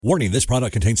Warning, this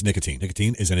product contains nicotine.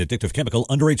 Nicotine is an addictive chemical,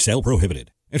 underage sale prohibited.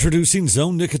 Introducing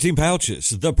Zone Nicotine Pouches,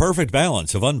 the perfect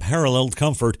balance of unparalleled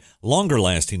comfort,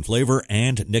 longer-lasting flavor,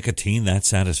 and nicotine that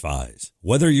satisfies.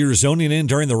 Whether you're zoning in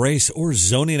during the race or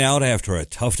zoning out after a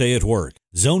tough day at work,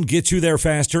 Zone gets you there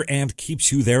faster and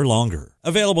keeps you there longer.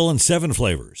 Available in 7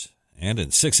 flavors and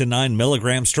in 6 and 9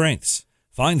 milligram strengths.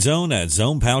 Find Zone at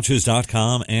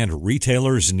zonepouches.com and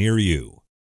retailers near you.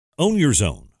 Own your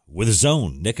Zone with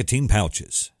Zone Nicotine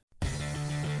Pouches.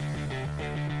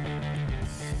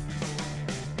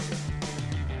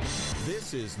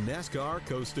 This is NASCAR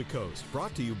Coast to Coast,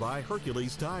 brought to you by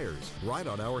Hercules Tires, right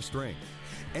on our strength,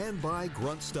 and by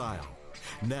Grunt Style.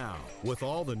 Now, with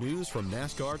all the news from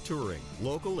NASCAR touring,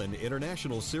 local and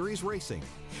international series racing,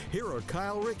 here are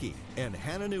Kyle Rickey and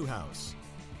Hannah Newhouse.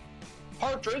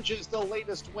 Partridge is the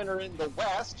latest winner in the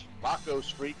West. Rocco's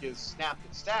streak is snapped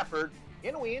at Stafford.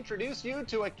 And we introduce you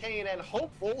to a K&N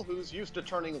hopeful who's used to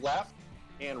turning left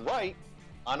and right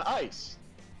on ice.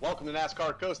 Welcome to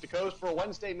NASCAR Coast to Coast for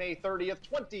Wednesday, May 30th,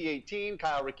 2018.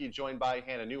 Kyle Rickey joined by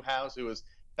Hannah Newhouse, who is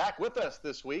back with us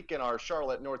this week in our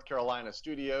Charlotte, North Carolina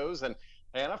studios. And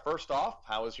Hannah, first off,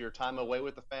 how was your time away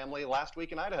with the family last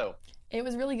week in Idaho? It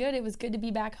was really good. It was good to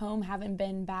be back home. Haven't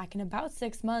been back in about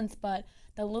 6 months, but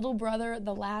the little brother,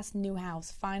 the last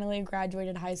Newhouse, finally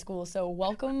graduated hige school. So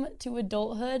welcome to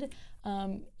adulthood.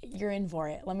 You're in for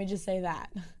it. Let me just say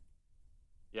that.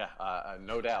 Yeah,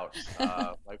 no doubt.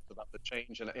 Life's about to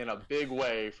change in a big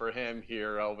way for him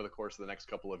here over the course of the next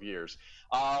couple of years.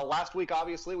 Last week,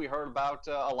 obviously, we heard about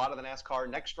a lot of the NASCAR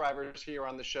Next drivers here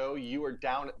on the show. You were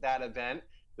down at that event.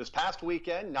 This past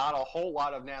weekend, not a whole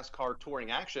lot of NASCAR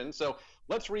touring action. So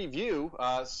let's review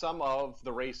some of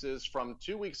the races from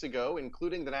 2 weeks ago,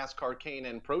 including the NASCAR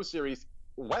K&N Pro Series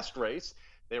West race.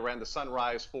 They ran the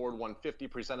Sunrise Ford 150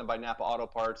 presented by Napa Auto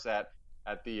Parts at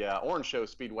the Orange Show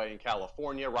Speedway in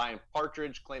California. Ryan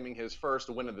Partridge claiming his first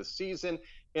win of the season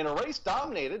in a race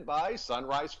dominated by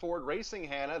Sunrise Ford Racing,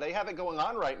 Hannah. They have it going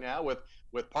on right now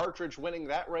with Partridge winning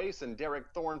that race and Derek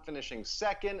Thorne finishing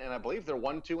second, and I believe they're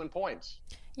 1-2 in points.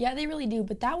 Yeah, they really do,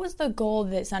 but that was the goal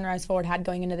that Sunrise Ford had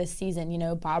going into this season. You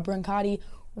know, Bob Brancotti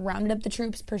rounded up the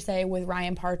troops, per se, with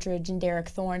Ryan Partridge and Derek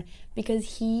Thorne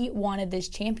because he wanted this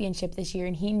championship this year,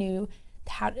 and he knew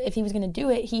if he was going to do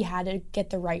it, he had to get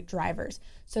the right drivers.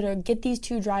 So to get these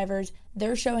two drivers,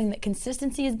 they're showing that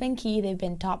consistency has been key. They've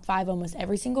been top 5 almost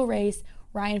every single race.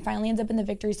 Ryan finally ends up in the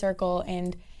victory circle,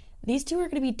 and these two are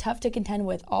going to be tough to contend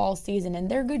with all season,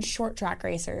 and they're good short track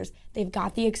racers. They've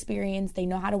got the experience, they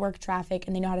know how to work traffic,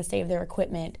 and they know how to save their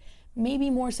equipment, maybe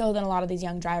more so than a lot of these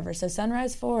young drivers. So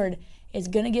Sunrise Ford is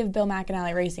going to give Bill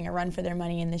McAnally Racing a run for their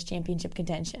money in this championship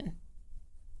contention.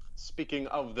 Speaking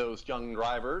of those young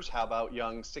drivers, how about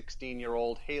young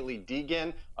 16-year-old Haley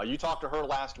Deegan? You talked to her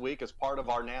last week as part of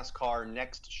our NASCAR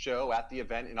Next show at the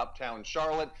event in Uptown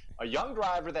Charlotte. A young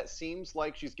driver that seems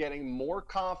like she's getting more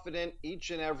confident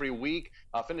each and every week,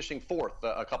 finishing 4th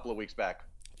a couple of weeks back.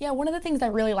 Yeah, one of the things I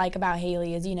really like about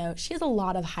Haley is, you know, she has a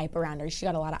lot of hype around her. She's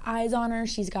got a lot of eyes on her.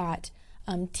 She's got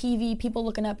TV, people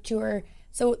looking up to her.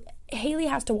 So Haley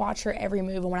has to watch her every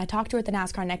move. And when I talked to her at the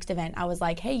NASCAR Next event, I was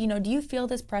like, hey, you know, do you feel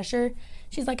this pressure?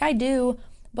 She's like, I do,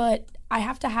 but I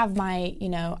have to have my, you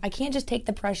know, I can't just take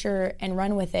the pressure and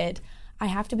run with it. I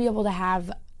have to be able to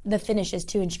have the finishes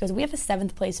too. And she goes, we have a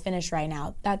 7th place finish right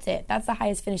now. That's it. That's the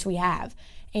highest finish we have.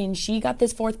 And she got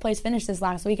this 4th place finish this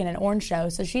last week in an Orange Show.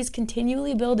 So she's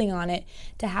continually building on it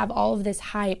to have all of this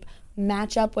hype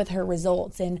match up with her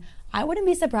results. And I wouldn't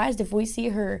be surprised if we see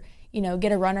her, you know,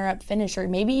 get a runner-up finish or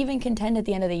maybe even contend at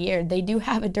the end of the year. They do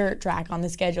have a dirt track on the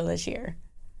schedule this year.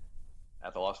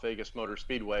 At the Las Vegas Motor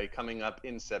Speedway coming up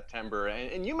in September.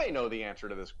 And you may know the answer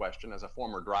to this question as a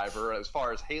former driver. As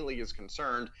far as Haley is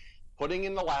concerned, putting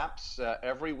in the laps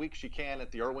every week she can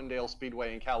at the Irwindale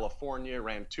Speedway in California,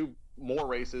 ran 2 more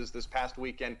races this past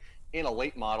weekend in a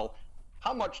late model.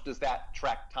 How much does that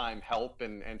track time help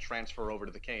and transfer over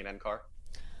to the K&N car?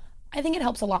 I think it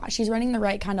helps a lot. She's running the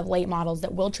right kind of late models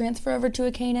that will transfer over to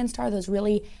a K&N star, those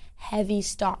really heavy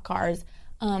stock cars.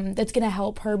 That's going to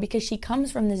help her because she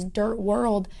comes from this dirt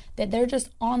world that they're just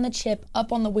on the chip,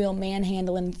 up on the wheel,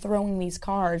 manhandling, throwing these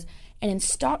cars. And in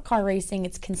stock car racing,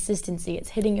 it's consistency. It's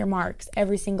hitting your marks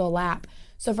every single lap.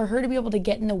 So for her to be able to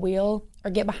get in the wheel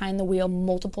or get behind the wheel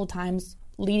multiple times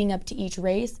leading up to each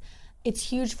race, it's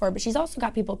huge for her. But she's also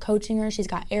got people coaching her. She's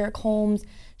got Eric Holmes.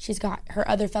 She's got her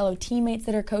other fellow teammates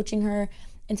that are coaching her.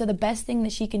 And so the best thing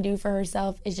that she can do for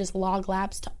herself is just log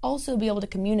laps to also be able to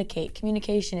communicate.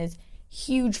 Communication is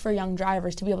huge for young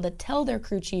drivers, to be able to tell their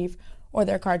crew chief or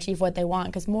their car chief what they want,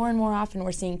 because more and more often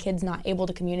we're seeing kids not able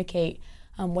to communicate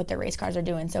what their race cars are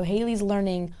doing. So Haley's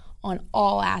learning on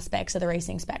all aspects of the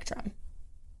racing spectrum.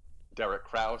 Derek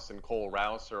Kraus and Cole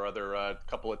Rouse are other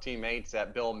couple of teammates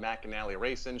at Bill McAnally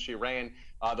Racing. She ran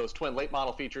those twin late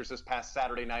model features this past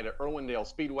Saturday night at Irwindale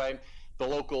Speedway. The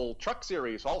local truck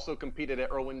series also competed at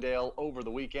Irwindale over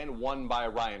the weekend, won by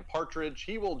Ryan Partridge.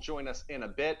 He will join us in a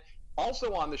bit.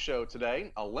 Also on the show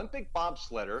today, Olympic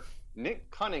bobsledder Nick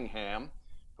Cunningham,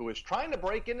 who is trying to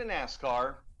break into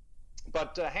NASCAR,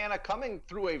 but Hannah, coming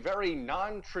through a very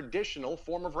non-traditional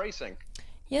form of racing.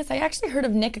 Yes, I actually heard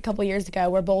of Nick a couple years ago.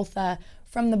 We're both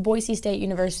from the Boise State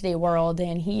University world,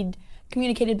 and he'd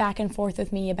communicated back and forth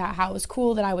with me about how it was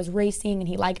cool that I was racing and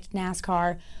he liked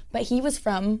NASCAR, but he was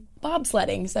from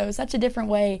bobsledding, so such a different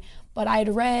way. But I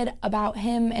had read about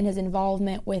him and his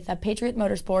involvement with Patriot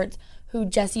Motorsports, who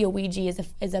Jesse Oweji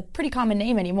is a pretty common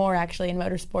name anymore, actually, in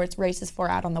motorsports, races for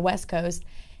out on the West Coast.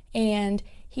 And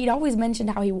he'd always mentioned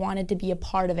how he wanted to be a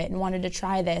part of it and wanted to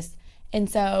try this. And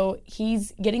so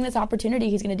he's getting this opportunity.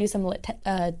 He's going to do some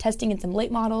testing in some late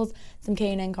models, some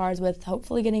K&N cars, with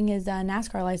hopefully getting his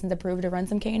NASCAR license approved to run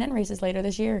some K&N races later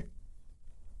this year.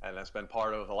 And that's been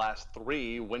part of the last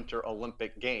 3 Winter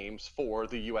Olympic Games for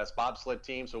the U.S. bobsled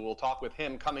team. So we'll talk with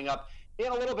him coming up in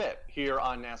a little bit here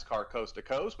on NASCAR Coast to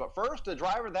Coast. But first, a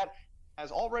driver that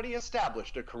has already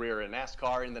established a career in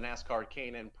NASCAR in the NASCAR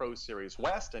K&N Pro Series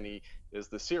West, and he is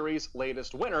the series'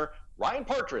 latest winner. Ryan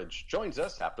Partridge joins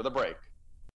us after the break.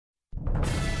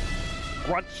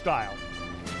 Grunt style.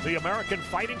 The American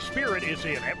fighting spirit is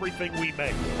in everything we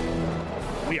make.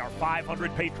 We are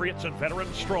 500 patriots and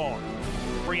veterans strong,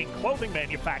 bringing clothing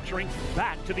manufacturing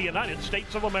back to the United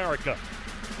States of America.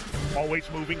 Always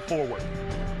moving forward,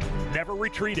 never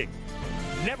retreating,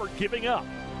 never giving up.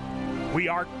 We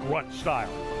are Grunt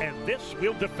Style, and this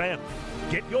we'll defend.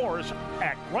 Get yours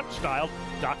at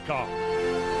gruntstyle.com.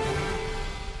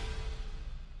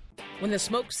 When the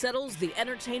smoke settles, the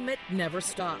entertainment never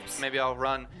stops. Maybe I'll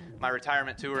run my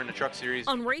retirement tour in the truck series.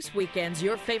 On race weekends,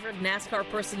 your favorite NASCAR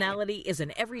personality is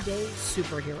an everyday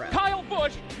superhero. Kyle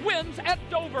Busch wins at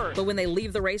Dover. But when they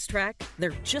leave the racetrack,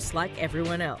 they're just like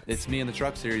everyone else. It's me in the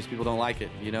truck series. People don't like it.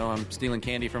 You know, I'm stealing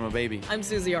candy from a baby. I'm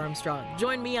Susie Armstrong.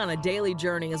 Join me on a daily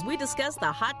journey as we discuss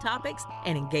the hot topics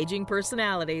and engaging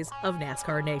personalities of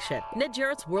NASCAR Nation. Ned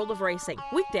Jarrett's World of Racing,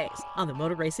 weekdays on the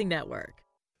Motor Racing Network.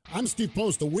 I'm Steve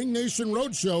Post. The Wing Nation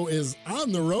Roadshow is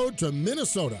on the road to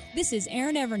Minnesota. This is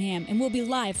Aaron Evernham, and we'll be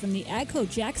live from the AGCO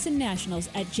Jackson Nationals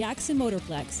at Jackson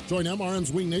Motorplex. Join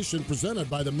MRN's Wing Nation,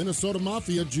 presented by the Minnesota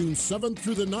Mafia, June 7th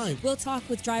through the 9th. We'll talk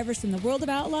with drivers from the World of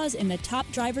Outlaws and the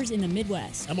top drivers in the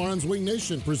Midwest. MRN's Wing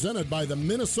Nation, presented by the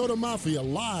Minnesota Mafia,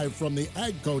 live from the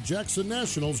AGCO Jackson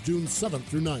Nationals, June 7th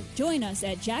through 9th. Join us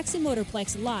at Jackson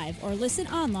Motorplex live or listen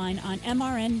online on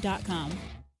MRN.com.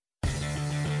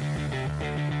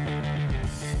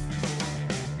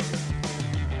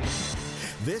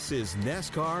 This is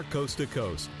NASCAR Coast to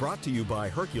Coast, brought to you by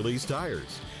Hercules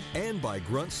Tires and by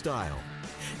Grunt Style.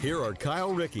 Here are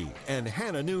Kyle Rickey and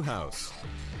Hannah Newhouse.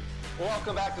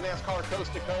 Welcome back to NASCAR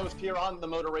Coast to Coast here on the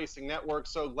Motor Racing Network.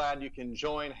 So glad you can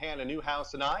join Hannah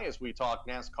Newhouse and I as we talk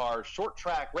NASCAR short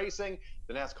track racing.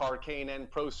 The NASCAR K&N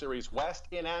Pro Series West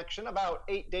in action about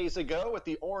 8 days ago at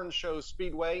the Orange Show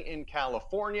Speedway in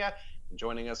California.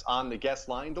 Joining us on the guest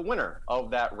line, the winner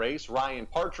of that race, Ryan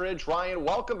Partridge. Ryan,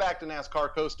 welcome back to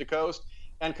NASCAR Coast to Coast,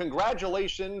 and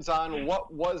congratulations on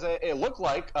what was it looked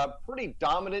like a pretty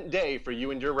dominant day for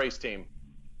you and your race team.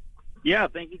 Yeah,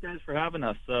 thank you guys for having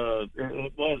us. It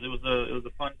was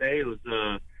a fun day. It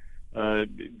was a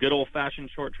good old fashioned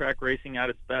short track racing at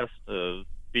its best.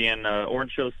 Being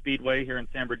Orange Show Speedway here in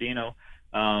San Bernardino.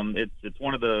 It's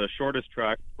one of the shortest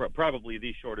tracks, probably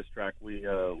the shortest track we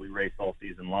race all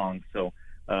season long. So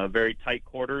very tight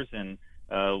quarters, and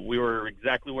we were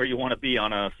exactly where you want to be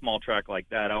on a small track like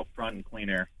that, out front and clean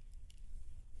air.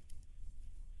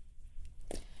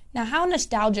 Now, how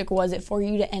nostalgic was it for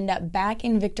you to end up back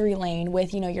in victory lane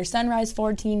with, your Sunrise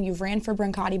Ford team? You've ran for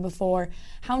Brancati before.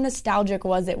 How nostalgic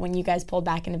was it when you guys pulled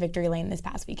back into victory lane this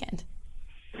past weekend?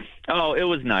 Oh, it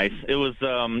was nice. It was,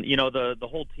 the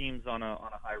whole team's on a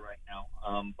high right now.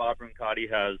 Bob Brancati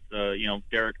has,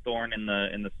 Derek Thorne in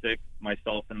the 6,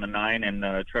 myself in the 9,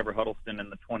 and Trevor Huddleston in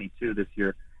the 22 this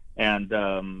year. And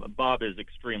Bob is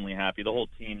extremely happy. The whole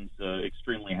team's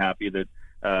extremely happy that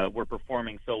we're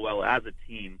performing so well as a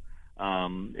team.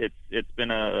 It's been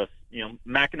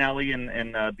McAnally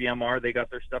and BMR, they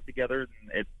got their stuff together.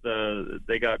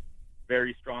 They got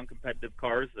very strong competitive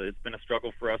cars. It's been a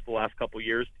struggle for us the last couple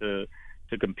years to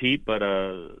compete, but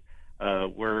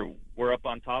we're up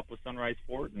on top with Sunrise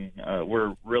Ford, and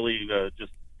we're really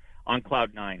just on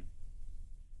cloud 9.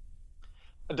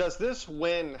 Does this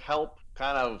win help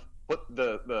kind of put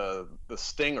the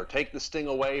sting or take the sting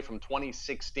away from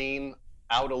 2016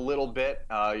 out a little bit?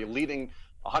 You're leading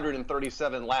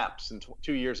 137 laps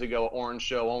 2 years ago at Orange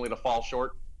Show, only to fall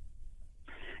short.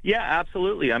 Yeah,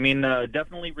 absolutely. I mean,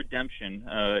 definitely redemption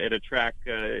at a track.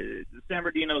 San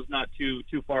Bernardino is not too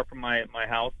far from my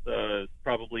house,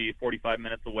 probably 45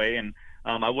 minutes away, and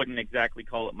I wouldn't exactly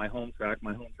call it my home track.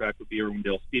 My home track would be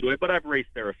Irwindale Speedway, but I've raced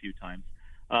there a few times.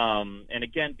 And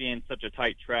again, being such a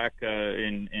tight track,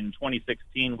 in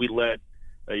 2016 we led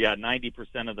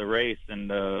 90% of the race,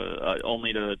 and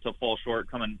only to fall short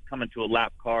coming to a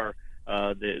lap car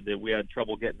that we had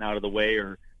trouble getting out of the way,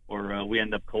 or we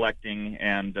end up collecting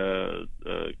and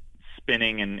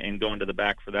spinning and going to the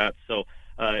back for that. So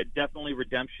definitely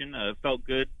redemption. Felt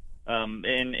good,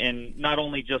 and not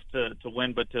only just to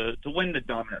win, but to win the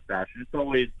dominant fashion. It's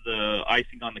always the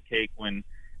icing on the cake when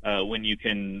you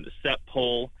can set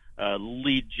pole,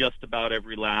 lead just about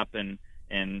every lap,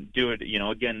 and do it,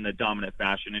 again, the dominant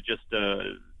fashion. It just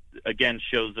again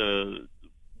shows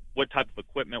what type of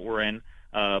equipment we're in.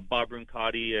 Bob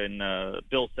Bruncotti and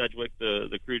Bill Sedgwick,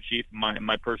 the crew chief,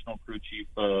 my personal crew chief,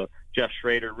 Jeff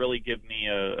Schrader, really give me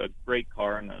a great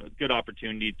car and a good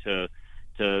opportunity to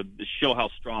show how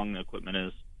strong the equipment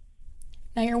is.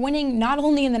 Now, you're winning not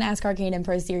only in the NASCAR K&N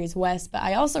Pro Series West, but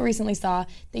I also recently saw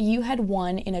that you had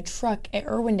won in a truck at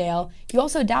Irwindale. You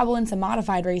also dabble in some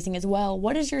modified racing as well.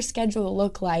 What does your schedule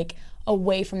look like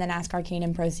away from the NASCAR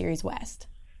K&N Pro Series West?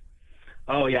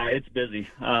 Oh yeah, it's busy.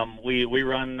 We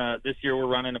run this year. We're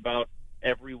running about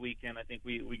every weekend. I think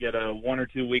we get 1 or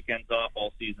 2 weekends off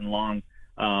all season long.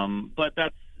 But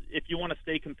that's if you want to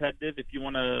stay competitive, if you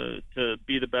want to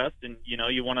be the best, and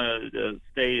you want to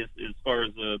stay as far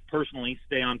as personally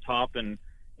stay on top and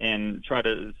try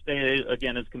to stay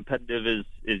again as competitive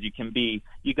as you can be.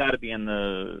 You got to be in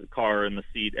the car, in the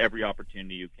seat, every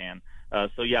opportunity you can.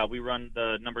 So yeah, we run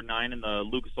the number 9 in the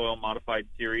Lucas Oil Modified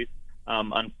Series.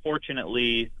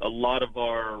 Unfortunately, a lot of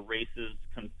our races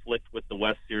conflict with the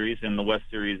West Series, and the West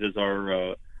Series is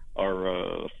our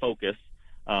focus.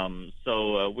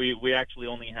 So we actually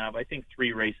only have, I think,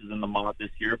 3 races in the mod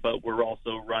this year, but we're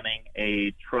also running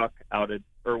a truck out at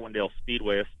Irwindale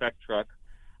Speedway, a spec truck,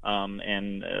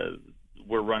 and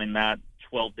we're running that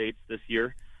 12 dates this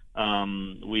year.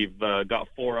 We've got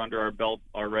 4 under our belt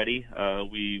already.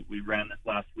 We ran this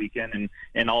last weekend,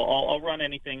 and I'll run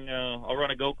anything. I'll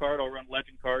run a go-kart. I'll run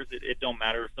legend cars. It don't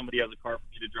matter. If somebody has a car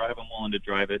for me to drive, I'm willing to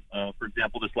drive it. For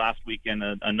example, this last weekend,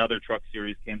 another truck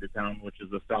series came to town, which is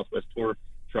the Southwest Tour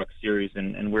Truck Series,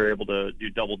 and we were able to do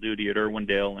double duty at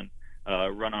Irwindale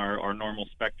and run our normal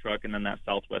spec truck and then that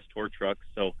Southwest Tour truck.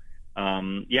 So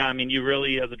yeah, I mean, you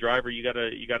really, as a driver, you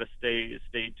gotta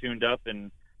stay tuned up,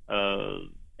 and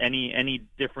any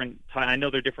different I know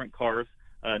they're different cars,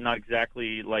 not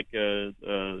exactly like a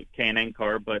K&N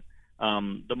car, but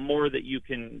the more that you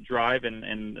can drive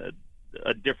and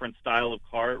a different style of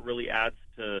car, it really adds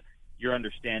to your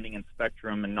understanding and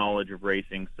spectrum and knowledge of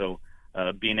racing. So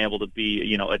being able to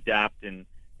be, adapt and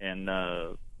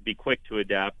be quick to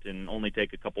adapt and only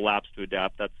take a couple laps to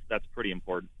adapt, that's pretty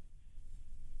important.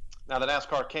 Now, the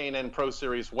NASCAR K&N Pro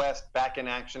Series West back in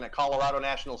action at Colorado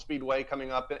National Speedway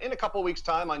coming up in a couple weeks'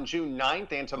 time on June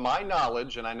 9th. And to my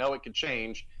knowledge, and I know it could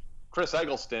change, Chris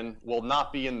Eggleston will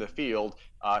not be in the field.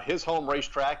 His home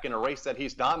racetrack in a race that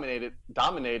he's dominated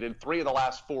 3 of the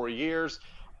last 4 years.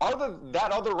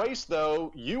 That other race,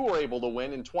 though, you were able to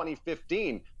win in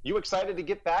 2015. You excited to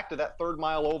get back to that 3rd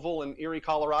Mile Oval in Erie,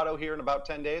 Colorado here in about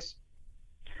 10 days?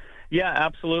 Yeah,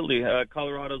 absolutely.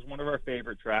 Colorado is one of our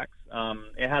favorite tracks.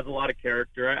 It has a lot of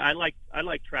character. I like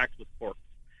tracks with quirks.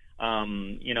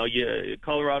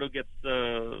 Colorado gets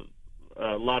a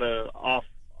lot of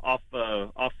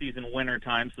off-season winter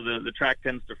time, so the track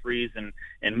tends to freeze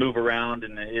and move around,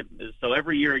 and so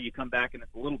every year you come back and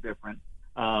it's a little different.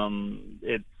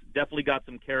 It's definitely got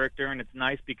some character, and it's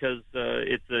nice because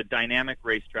it's a dynamic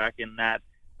racetrack in that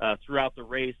throughout the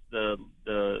race the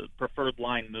preferred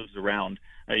line moves around.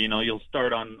 You'll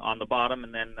start on the bottom,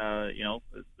 and then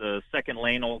the second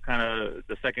lane will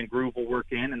the second groove will work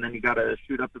in, and then you got to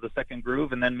shoot up to the second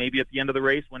groove, and then maybe at the end of the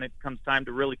race when it comes time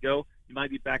to really go, you might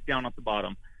be back down at the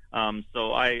bottom.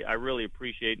 So I really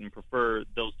appreciate and prefer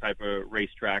those type of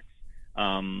racetracks.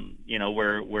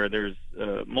 Where there's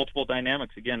multiple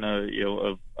dynamics again,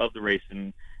 of the race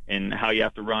and how you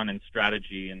have to run and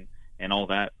strategy and all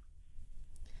that.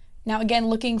 Now, again,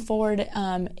 looking forward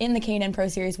in the K&N Pro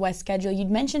Series West schedule,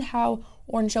 you'd mentioned how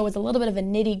Orange Show was a little bit of a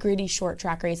nitty-gritty short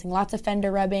track racing, lots of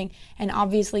fender rubbing, and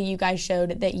obviously you guys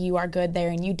showed that you are good there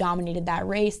and you dominated that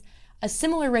race. A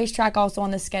similar racetrack also on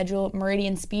the schedule,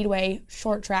 Meridian Speedway,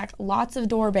 short track, lots of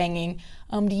door banging.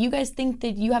 Do you guys think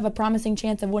that you have a promising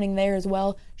chance of winning there as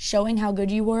well, showing how good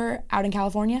you were out in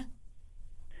California?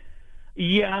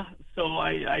 Yeah, so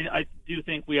I do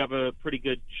think we have a pretty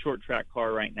good short track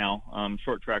car right now,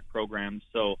 short track program.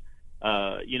 So,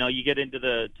 you get into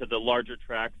the larger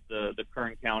tracks, the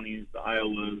Kern counties, the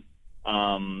Iowas.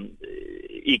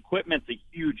 Equipment's a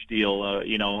huge deal.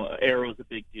 Aero's a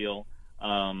big deal.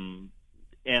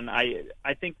 And I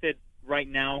think that right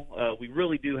now we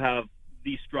really do have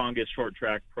the strongest short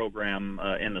track program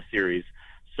in the series.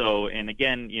 So, and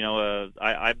again,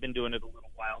 I've been doing it a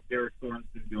little while. Derek Thorne's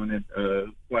been doing it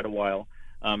quite a while.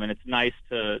 And it's nice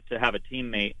to have a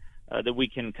teammate that we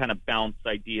can kind of bounce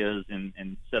ideas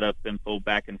and set up info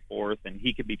back and forth. And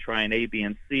he could be trying A, B,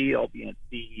 and C. I'll be at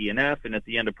C, E, and F. And at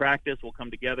the end of practice, we'll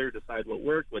come together, decide what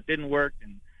worked, what didn't work,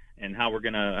 and how we're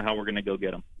gonna go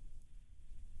get them.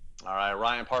 All right,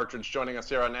 Ryan Partridge joining us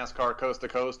here on NASCAR Coast to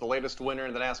Coast, the latest winner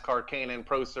in the NASCAR K&N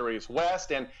Pro Series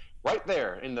West, and right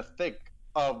there in the thick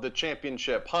of the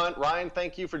championship hunt. Ryan,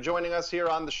 thank you for joining us here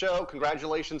on the show.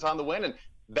 Congratulations on the win, and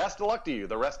best of luck to you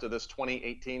the rest of this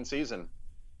 2018 season.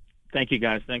 Thank you,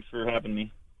 guys. Thanks for having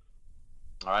me.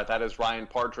 All right, that is Ryan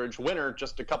Partridge, winner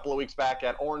just a couple of weeks back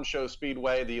at Orange Show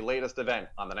Speedway, the latest event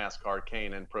on the NASCAR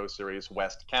K&N Pro Series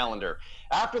West calendar.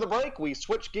 After the break, we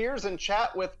switch gears and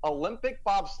chat with Olympic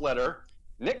bobsledder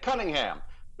Nick Cunningham,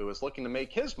 who is looking to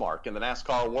make his mark in the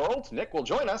NASCAR world. Nick will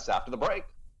join us after the break.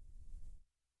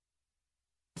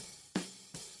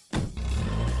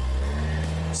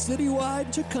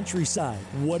 Citywide to countryside,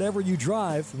 whatever you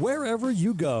drive, wherever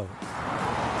you go.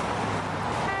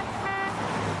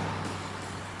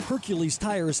 Hercules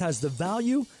Tires has the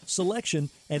value, selection,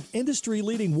 and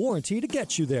industry-leading warranty to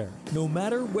get you there, no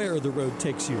matter where the road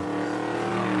takes you.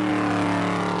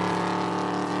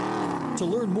 To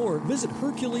learn more, visit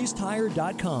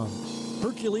HerculesTire.com.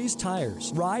 Hercules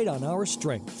Tires, ride on our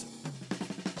strength.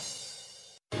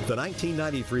 The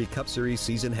 1993 Cup Series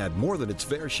season had more than its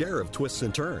fair share of twists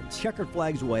and turns. Checkered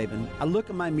flags waving. I look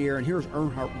in my mirror, and here's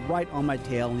Earnhardt right on my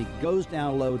tail, and he goes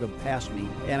down low to pass me.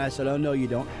 And I said, oh, no, you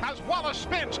don't. As Wallace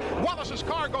spins, Wallace's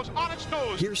car goes on its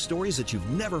nose. Here's stories that you've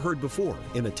never heard before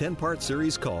in a 10-part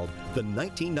series called The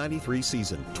 1993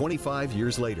 Season, 25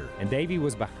 years later. And Davey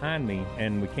was behind me,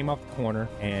 and we came off the corner,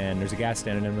 and there's a guy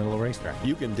standing in the middle of the racetrack.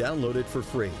 You can download it for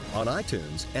free on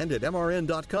iTunes and at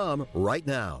MRN.com right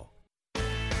now.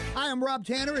 Hi, I'm Rob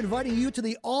Tanner, inviting you to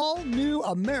the all-new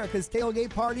America's Tailgate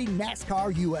Party,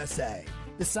 NASCAR USA.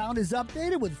 The sound is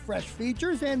updated with fresh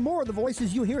features and more of the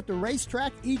voices you hear at the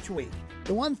racetrack each week.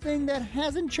 The one thing that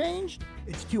hasn't changed,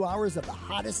 it's 2 hours of the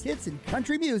hottest hits in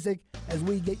country music as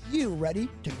we get you ready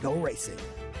to go racing.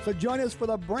 So join us for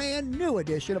the brand new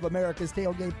edition of America's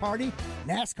Tailgate Party,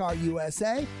 NASCAR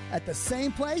USA, at the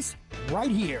same place right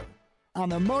here on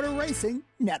the Motor Racing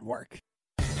Network.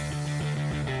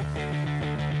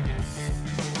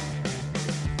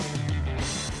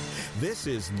 This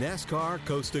is NASCAR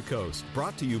Coast to Coast,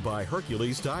 brought to you by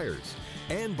Hercules Tires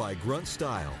and by Grunt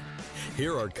Style.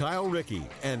 Here are Kyle Rickey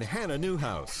and Hannah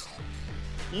Newhouse.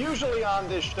 Usually on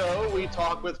this show, we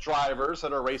talk with drivers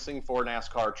that are racing for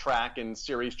NASCAR track and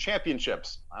series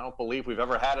championships. I don't believe we've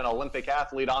ever had an Olympic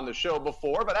athlete on the show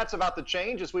before, but that's about to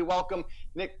change as we welcome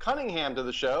Nick Cunningham to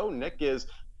the show. Nick is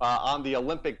on the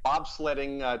Olympic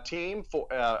bobsledding team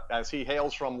as he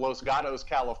hails from Los Gatos,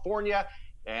 California,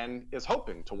 and is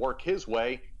hoping to work his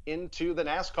way into the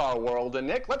NASCAR world. And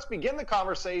Nick, let's begin the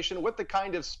conversation with the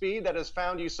kind of speed that has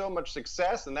found you so much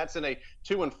success, and that's in a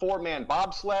 2- and 4-man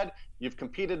bobsled. You've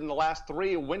competed in the last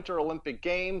 3 Winter Olympic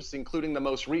Games, including the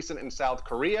most recent in South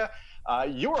Korea.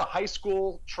 You're a high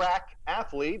school track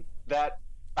athlete that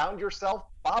found yourself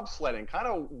bobsledding. Kind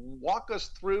of walk us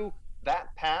through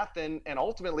that path and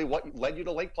ultimately what led you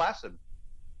to Lake Placid.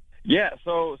 Yeah,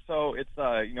 so it's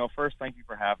first, thank you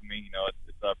for having me.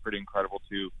 It's pretty incredible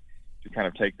to kind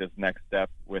of take this next step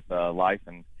with life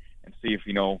and see if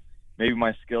maybe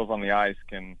my skills on the ice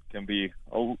can be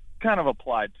kind of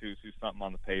applied to something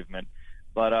on the pavement.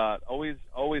 But always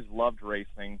loved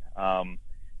racing.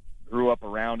 Grew up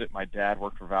around it. My dad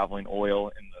worked for Valvoline Oil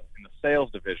in the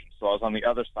sales division, so I was on the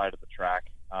other side of the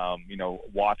track,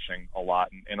 watching a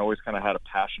lot and always kind of had a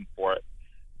passion for it.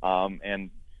 And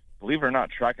believe it or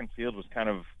not, track and field was kind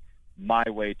of my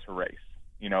way to race.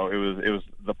 It was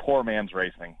the poor man's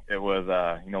racing. It was,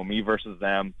 me versus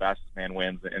them, fastest man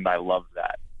wins, and I loved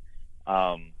that.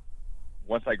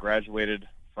 Once I graduated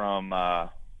from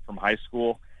high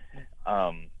school,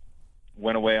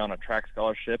 went away on a track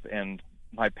scholarship, and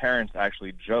my parents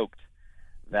actually joked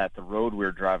that the road we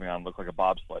were driving on looked like a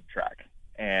bobsled track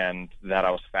and that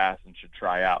I was fast and should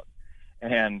try out.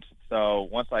 And so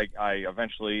once I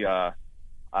eventually I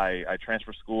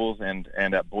transferred schools and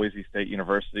at Boise State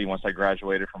University, once I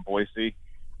graduated from Boise,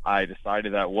 I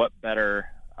decided that what better,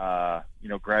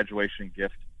 graduation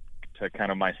gift to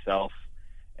kind of myself.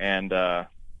 And,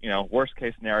 worst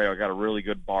case scenario, I got a really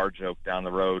good bar joke down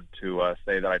the road to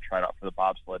say that I tried out for the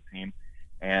bobsled team.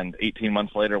 And 18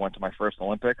 months later, went to my first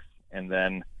Olympics, and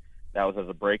then that was as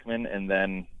a brakeman. And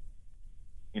then,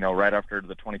 right after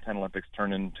the 2010 Olympics,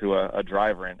 turned into a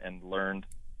driver and learned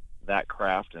that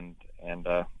craft and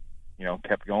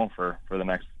kept going for the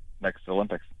next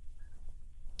Olympics.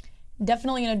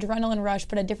 Definitely an adrenaline rush,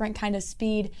 but a different kind of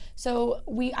speed. So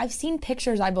I've seen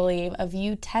pictures, I believe, of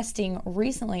you testing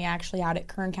recently, actually, out at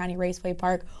Kern County Raceway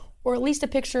Park, or at least a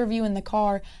picture of you in the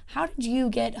car. How did you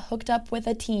get hooked up with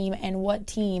a team, and what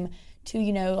team to,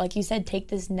 like you said, take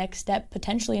this next step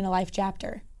potentially in a life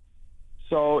chapter?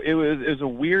 So it was a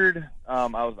weird. I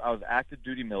was active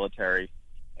duty military,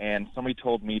 and somebody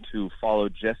told me to follow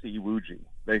Jesse Iwuji.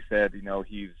 They said,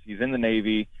 he's in the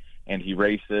Navy and he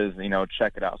races,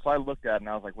 check it out. So I looked at it and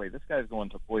I was like, wait, this guy's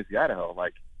going to Boise, Idaho.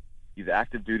 Like, he's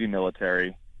active duty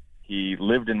military. He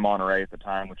lived in Monterey at the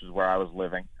time, which is where I was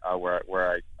living,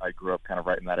 where I grew up kind of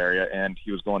right in that area. And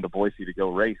he was going to Boise to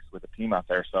go race with a team out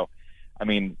there. So, I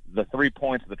mean, the 3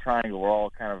 points of the triangle were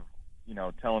all kind of,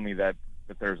 telling me that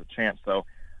there's a chance. So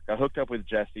got hooked up with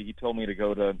Jesse. He told me to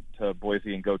go to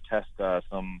Boise and go test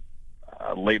some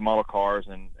late model cars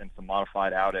and some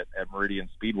modified out at Meridian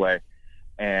Speedway,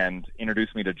 and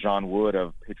introduced me to John Wood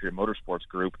of Patriot Motorsports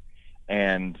Group.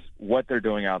 And what they're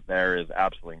doing out there is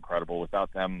absolutely incredible.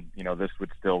 Without them, this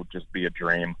would still just be a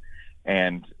dream.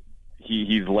 And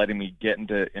he's letting me get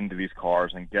into these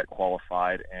cars and get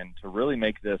qualified, and to really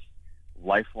make this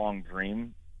lifelong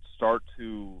dream start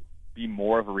to be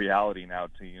more of a reality now,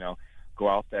 to, go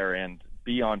out there and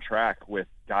be on track with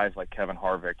guys like Kevin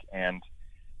Harvick and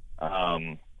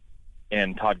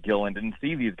Todd Gilliland, and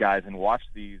see these guys and watch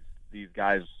these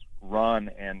guys run,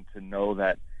 and to know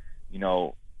that,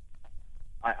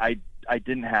 I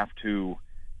didn't have to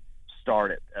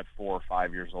start at 4 or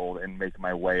 5 years old and make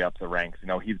my way up the ranks.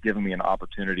 He's given me an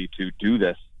opportunity to do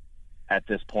this at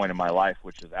this point in my life,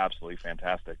 which is absolutely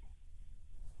fantastic.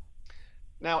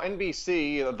 Now,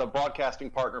 NBC, the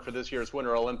broadcasting partner for this year's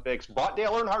Winter Olympics, brought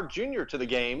Dale Earnhardt Jr. to the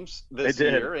games this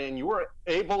year, and you were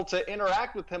able to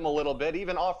interact with him a little bit,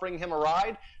 even offering him a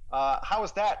ride. How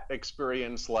was that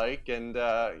experience like? And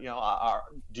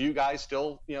do you guys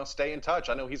still stay in touch?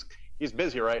 I know he's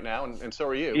busy right now, and so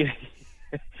are you.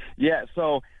 Yeah.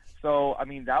 So I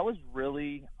mean, that was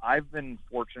really. I've been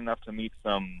fortunate enough to meet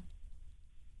some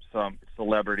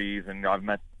celebrities, and I've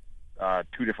met 2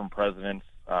 different presidents.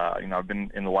 I've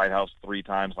been in the White House 3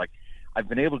 times. Like, I've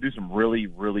been able to do some really,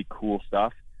 really cool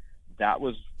stuff. That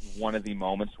was one of the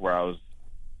moments where I was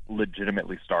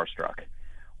legitimately starstruck,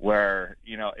 where,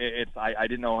 I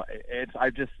didn't know,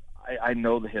 I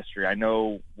know the history. I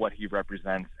know what he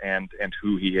represents and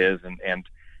who he is. And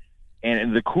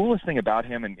the coolest thing about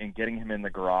him and getting him in the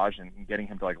garage and getting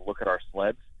him to look at our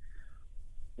sleds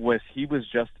was he was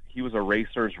a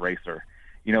racer's racer.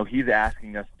 He's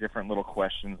asking us different little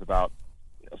questions about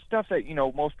stuff that,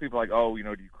 most people are like, oh,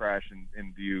 do you crash and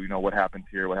do you, what happens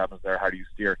here, what happens there, how do you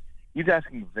steer? He's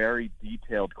asking very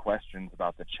detailed questions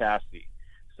about the chassis,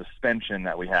 suspension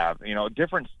that we have,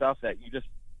 different stuff that you just,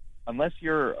 unless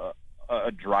you're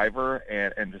a driver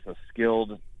and just a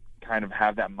skilled kind of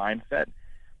have that mindset,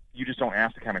 you just don't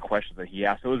ask the kind of questions that he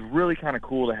asked. So it was really kind of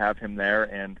cool to have him there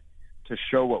and to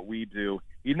show what we do.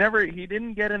 He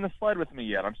didn't get in the sled with me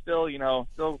yet. I'm still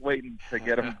waiting to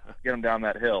get him down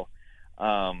that hill.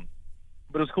 But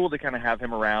it was cool to kind of have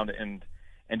him around and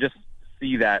just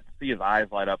see his eyes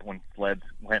light up when sleds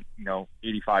went,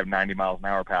 85, 90 miles an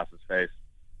hour past his face.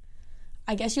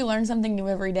 I guess you learn something new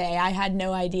every day. I had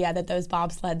no idea that those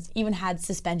bobsleds even had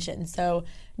suspension. So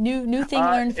new thing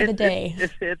learned for the day.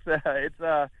 It's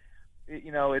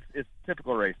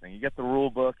typical racing. You get the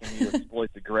rule book and you exploit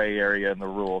the gray area in the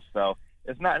rules. So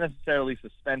it's not necessarily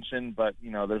suspension, but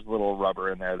there's a little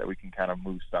rubber in there that we can kind of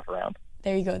move stuff around.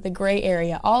 There you go, the gray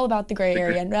area, all about the gray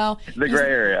area. Now, the gray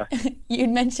area. You'd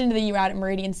mentioned that you were out at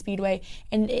Meridian Speedway,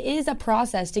 and it is a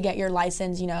process to get your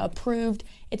license, approved.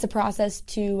 It's a process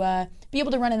to be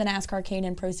able to run in the NASCAR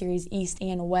K&N Pro Series East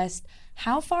and West.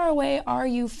 How far away are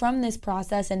you from this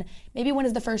process, and maybe when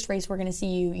is the first race we're going to see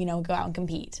you, go out and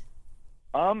compete?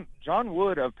 John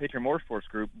Wood of Patriot Motorsports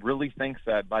Group really thinks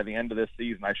that by the end of this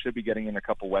season, I should be getting in a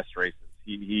couple West races.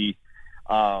 It's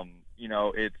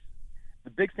the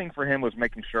big thing for him was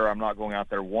making sure I'm not going out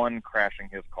there, 1, crashing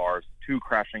his cars, 2,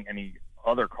 crashing any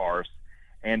other cars,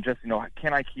 and just,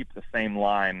 can I keep the same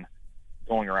line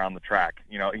going around the track.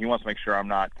 You know, he wants to make sure I'm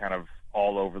not kind of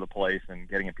all over the place and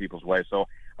getting in people's way. So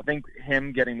I think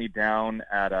him getting me down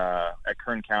at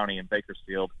Kern County in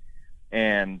Bakersfield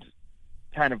and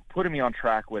kind of putting me on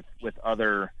track with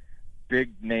other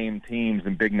big name teams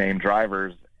and big name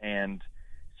drivers and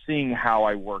seeing how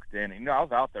I worked in. You know, I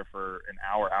was out there for an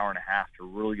hour and a half to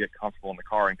really get comfortable in the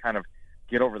car and kind of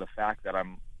get over the fact that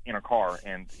I'm in a car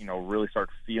and, you know, really start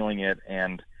feeling it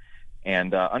and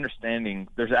understanding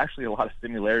there's actually a lot of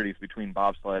similarities between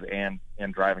bobsled and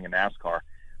driving a NASCAR.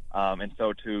 And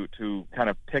so to kind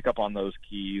of pick up on those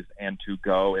keys and to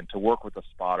go and to work with a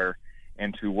spotter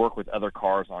and to work with other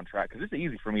cars on track, because it's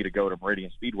easy for me to go to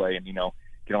Meridian Speedway and, you know,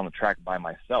 get on the track by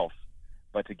myself,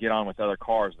 but to get on with other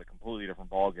cars is a completely different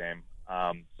ball game.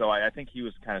 So I think he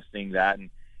was kind of seeing that, and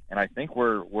I think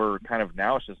we're kind of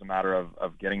now it's just a matter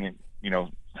of getting, you know,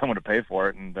 someone to pay for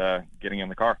it and getting in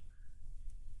the car.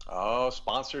 Oh,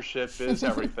 sponsorship is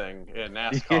everything in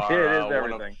NASCAR. It is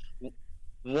everything.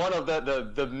 One of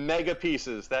the mega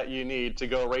pieces that you need to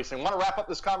go racing. I want to wrap up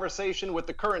this conversation with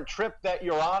the current trip that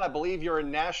you're on. I believe you're in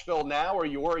Nashville now, or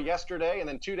you were yesterday, and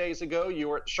then 2 days ago you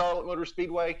were at Charlotte Motor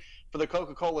Speedway for the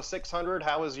Coca-Cola 600.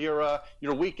 How was your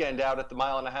weekend out at the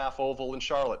 1.5 mile oval in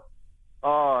Charlotte?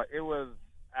 Oh, it was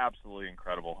absolutely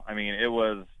incredible. I mean, it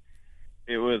was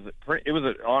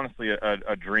honestly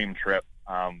a dream trip.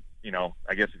 You know,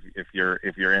 I guess if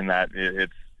you're in that,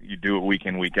 it's you do it week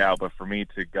in, week out. But for me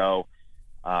to go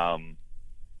and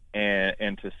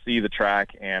to see the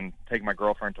track and take my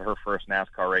girlfriend to her first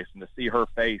NASCAR race and to see her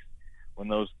face when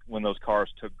those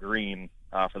cars took green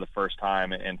for the first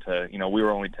time, and to, you know, we were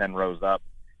only 10 rows up,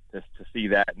 to see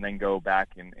that and then go back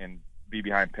and be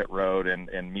behind pit road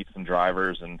and meet some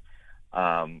drivers, and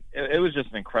it was just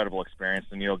an incredible experience.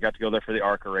 And, you know, got to go there for the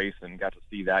ARCA race and got to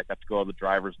see that, got to go to the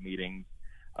drivers meetings,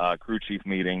 crew chief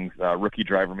meetings, rookie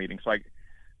driver meetings. So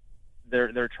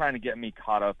they're trying to get me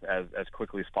caught up as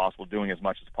quickly as possible, doing as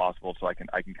much as possible, so I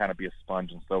can kind of be a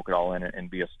sponge and soak it all in and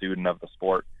be a student of the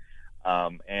sport.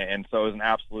 And so it was an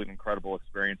absolute incredible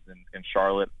experience in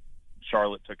Charlotte.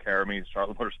 Charlotte took care of me.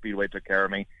 Charlotte Motor Speedway took care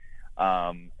of me.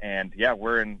 And yeah,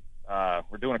 we're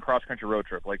doing a cross country road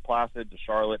trip, Lake Placid to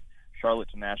Charlotte, Charlotte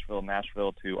to Nashville,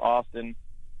 Nashville to Austin,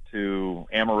 to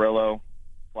Amarillo,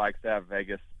 Flagstaff,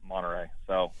 Vegas, Monterey.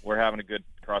 So we're having a good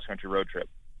cross country road trip.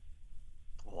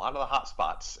 A lot of the hot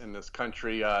spots in this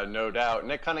country, no doubt.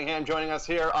 Nick Cunningham joining us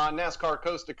here on NASCAR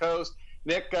Coast to Coast.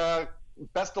 Nick,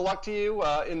 best of luck to you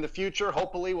in the future.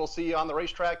 Hopefully we'll see you on the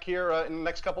racetrack here in the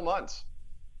next couple months.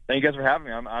 Thank you guys for having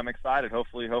me. I'm excited.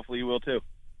 Hopefully you will too.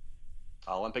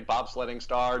 Olympic bobsledding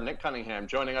star Nick Cunningham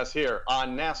joining us here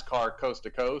on NASCAR Coast to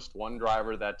Coast, one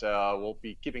driver that we'll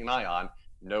be keeping an eye on,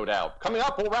 no doubt. Coming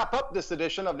up, we'll wrap up this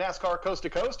edition of NASCAR Coast to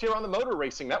Coast here on the Motor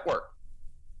Racing Network.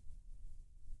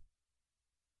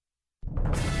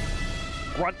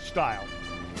 Grunt style.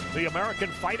 The American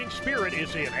fighting spirit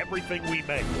is in everything we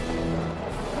make.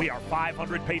 We are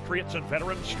 500 patriots and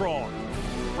veterans strong,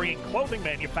 bringing clothing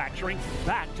manufacturing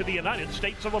back to the United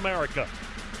States of America.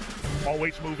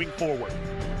 Always moving forward,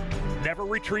 never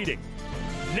retreating,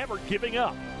 never giving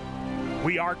up.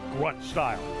 We are Grunt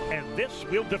Style, and this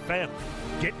we'll defend.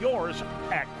 Get yours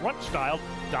at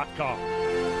gruntstyle.com.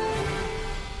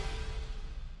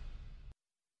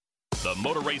 The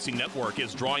Motor Racing Network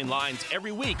is drawing lines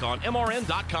every week on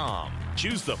MRN.com.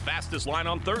 Choose the fastest line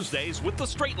on Thursdays with the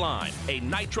Straight Line, a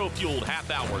nitro-fueled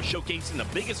half-hour showcasing the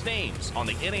biggest names on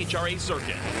the NHRA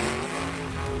circuit.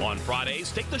 On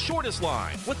Fridays, take the shortest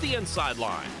line with the Inside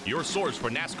Line, your source for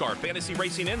NASCAR fantasy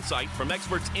racing insight from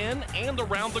experts in and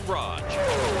around the garage.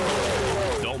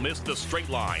 Don't miss the Straight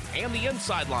Line and the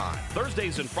Inside Line,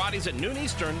 Thursdays and Fridays at noon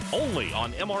Eastern, only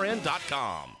on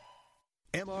MRN.com.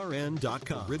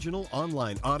 MRN.com. Original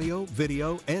online audio,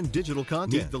 video, and digital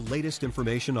content. Need the latest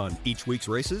information on each week's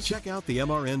races? Check out the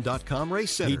MRN.com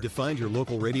Race Center. Need to find your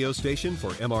local radio station for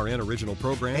MRN original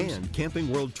programs and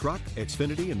Camping World Truck,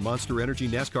 Xfinity, and Monster Energy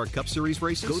NASCAR Cup Series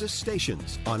races? Go to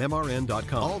Stations on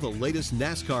MRN.com. All the latest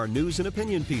NASCAR news and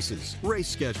opinion pieces, race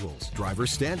schedules, driver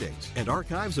standings, and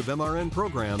archives of MRN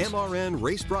programs, MRN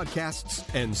race broadcasts,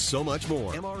 and so much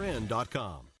more.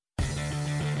 MRN.com.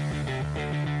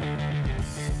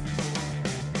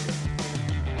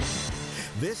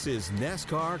 This is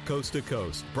NASCAR Coast to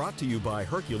Coast, brought to you by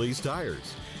Hercules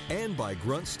Tires and by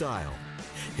Grunt Style.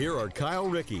 Here are Kyle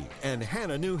Rickey and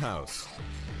Hannah Newhouse.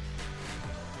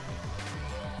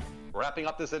 Wrapping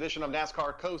up this edition of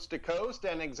NASCAR Coast to Coast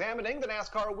and examining the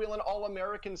NASCAR Whelen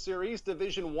All-American Series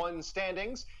Division I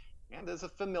standings. And there's a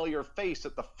familiar face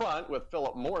at the front with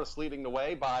Philip Morris leading the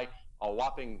way by a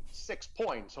whopping 6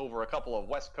 points over a couple of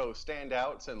West Coast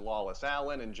standouts in Lawless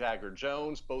Allen and Jagger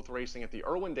Jones, both racing at the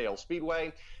Irwindale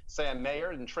Speedway. Sam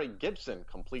Mayer and Trey Gibson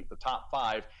complete the top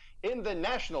 5 in the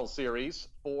National Series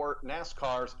for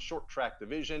NASCAR's short track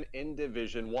division in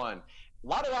Division 1. A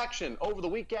lot of action over the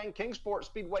weekend. Kingsport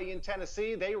Speedway in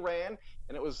Tennessee, they ran,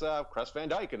 and it was Cress Van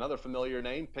Dyke, another familiar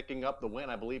name, picking up the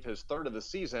win, I believe his 3rd of the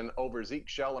season over Zeke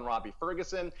Shell and Robbie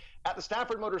Ferguson. At the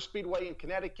Stafford Motor Speedway in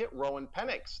Connecticut, Rowan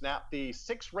Pennick snapped the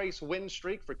 6-race win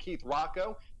streak for Keith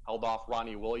Rocco, held off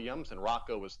Ronnie Williams, and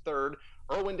Rocco was 3rd.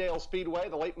 Irwindale Speedway,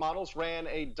 the late models ran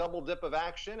a double dip of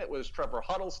action. It was Trevor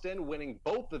Huddleston winning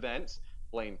both events.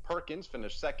 Blaine Perkins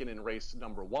finished 2nd in race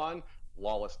number 1.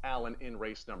 Lawless Allen in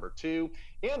race number 2.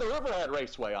 And the Riverhead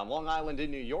Raceway on Long Island in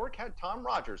New York had Tom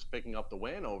Rogers picking up the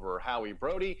win over Howie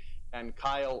Brody and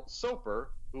Kyle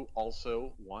Soper, who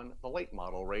also won the late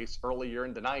model race earlier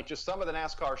in the night. Just some of the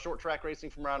NASCAR short track racing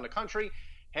from around the country.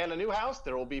 Hannah Newhouse,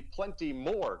 there will be plenty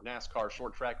more NASCAR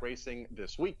short track racing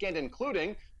this weekend,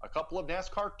 including a couple of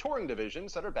NASCAR touring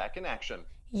divisions that are back in action.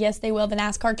 Yes, they will. The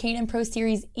NASCAR K&N Pro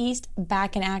Series East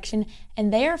back in action,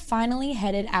 and they are finally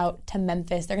headed out to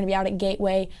Memphis. They're going to be out at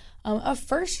Gateway. A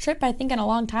first trip, I think, in a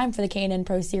long time for the K&N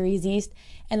Pro Series East,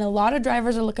 and a lot of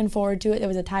drivers are looking forward to it. There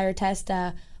was a tire test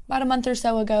about a month or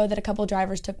so ago that a couple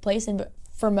drivers took place, and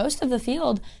for most of the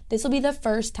field, this will be the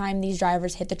first time these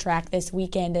drivers hit the track this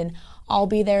weekend, and I'll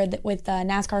be there with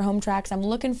NASCAR Home Tracks. I'm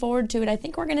looking forward to it. I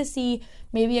think we're going to see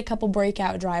maybe a couple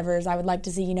breakout drivers. I would like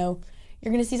to see,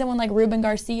 you're going to see someone like Ruben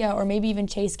Garcia or maybe even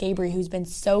Chase Gabry, who's been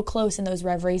so close in those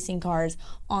Rev Racing cars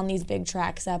on these big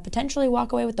tracks, potentially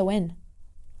walk away with the win.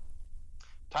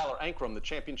 Tyler Ankrum, the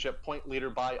championship point leader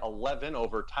by 11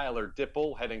 over Tyler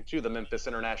Dipple, heading to the Memphis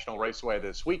International Raceway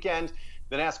this weekend.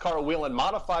 The NASCAR Wheel and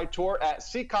Modified Tour at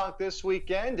Seekonk this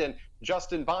weekend, and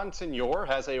Justin Bonsignor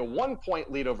has a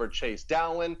 1-point lead over Chase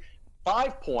Dowling,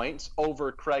 5 points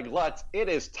over Craig Lutz. It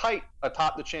is tight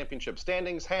atop the championship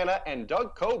standings, Hannah, and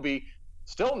Doug Coby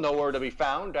still nowhere to be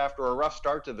found after a rough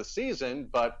start to the season,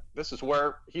 but this is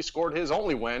where he scored his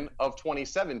only win of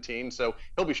 2017, so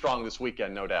he'll be strong this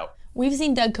weekend, no doubt. We've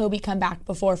seen Doug Coby come back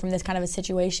before from this kind of a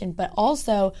situation, but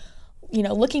also,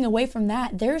 looking away from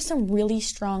that, there are some really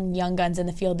strong young guns in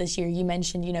the field this year. You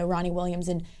mentioned, Ronnie Williams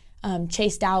and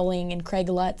Chase Dowling and Craig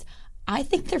Lutz. I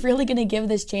think they're really going to give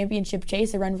this championship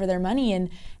chase a run for their money, and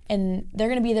they're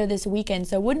going to be there this weekend.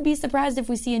 So wouldn't be surprised if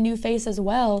we see a new face as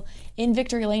well in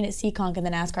Victory Lane at Seekonk in the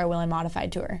NASCAR Wheel and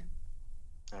Modified Tour.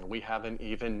 And we haven't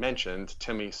even mentioned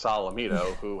Timmy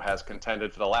Solomito, who has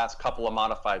contended for the last couple of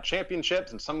modified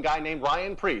championships, and some guy named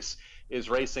Ryan Preece is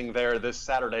racing there this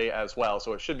Saturday as well.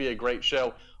 So it should be a great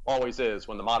show. Always is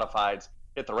when the modifieds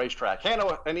hit the racetrack.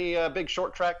 Hannah, any big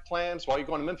short track plans while you're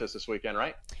going to Memphis this weekend,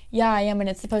 right? Yeah, I am, and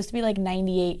it's supposed to be like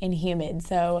 98 and humid.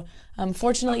 So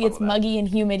fortunately, it's muggy and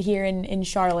humid here in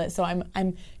Charlotte. So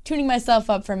I'm tuning myself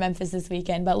up for Memphis this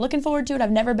weekend. But looking forward to it.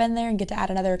 I've never been there and get to add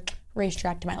another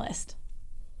racetrack to my list.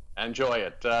 Enjoy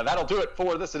it. That'll do it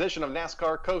for this edition of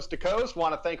NASCAR Coast to Coast.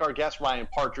 Want to thank our guests Ryan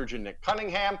Partridge and Nick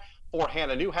Cunningham. For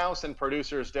Hannah Newhouse and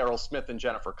producers Daryl Smith and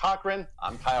Jennifer Cochran,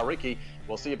 I'm Kyle Rickey.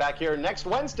 We'll see you back here next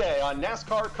Wednesday on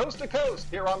NASCAR Coast to Coast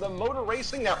here on the Motor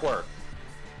Racing Network.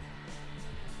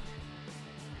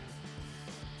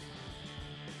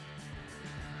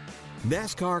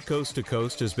 NASCAR Coast to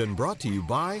Coast has been brought to you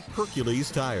by Hercules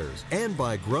Tires and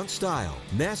by Grunt Style.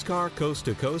 NASCAR Coast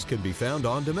to Coast can be found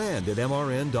on demand at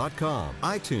MRN.com,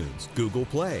 iTunes, Google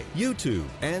Play, YouTube,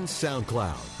 and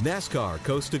SoundCloud. NASCAR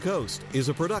Coast to Coast is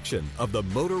a production of the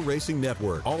Motor Racing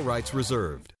Network. All rights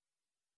reserved.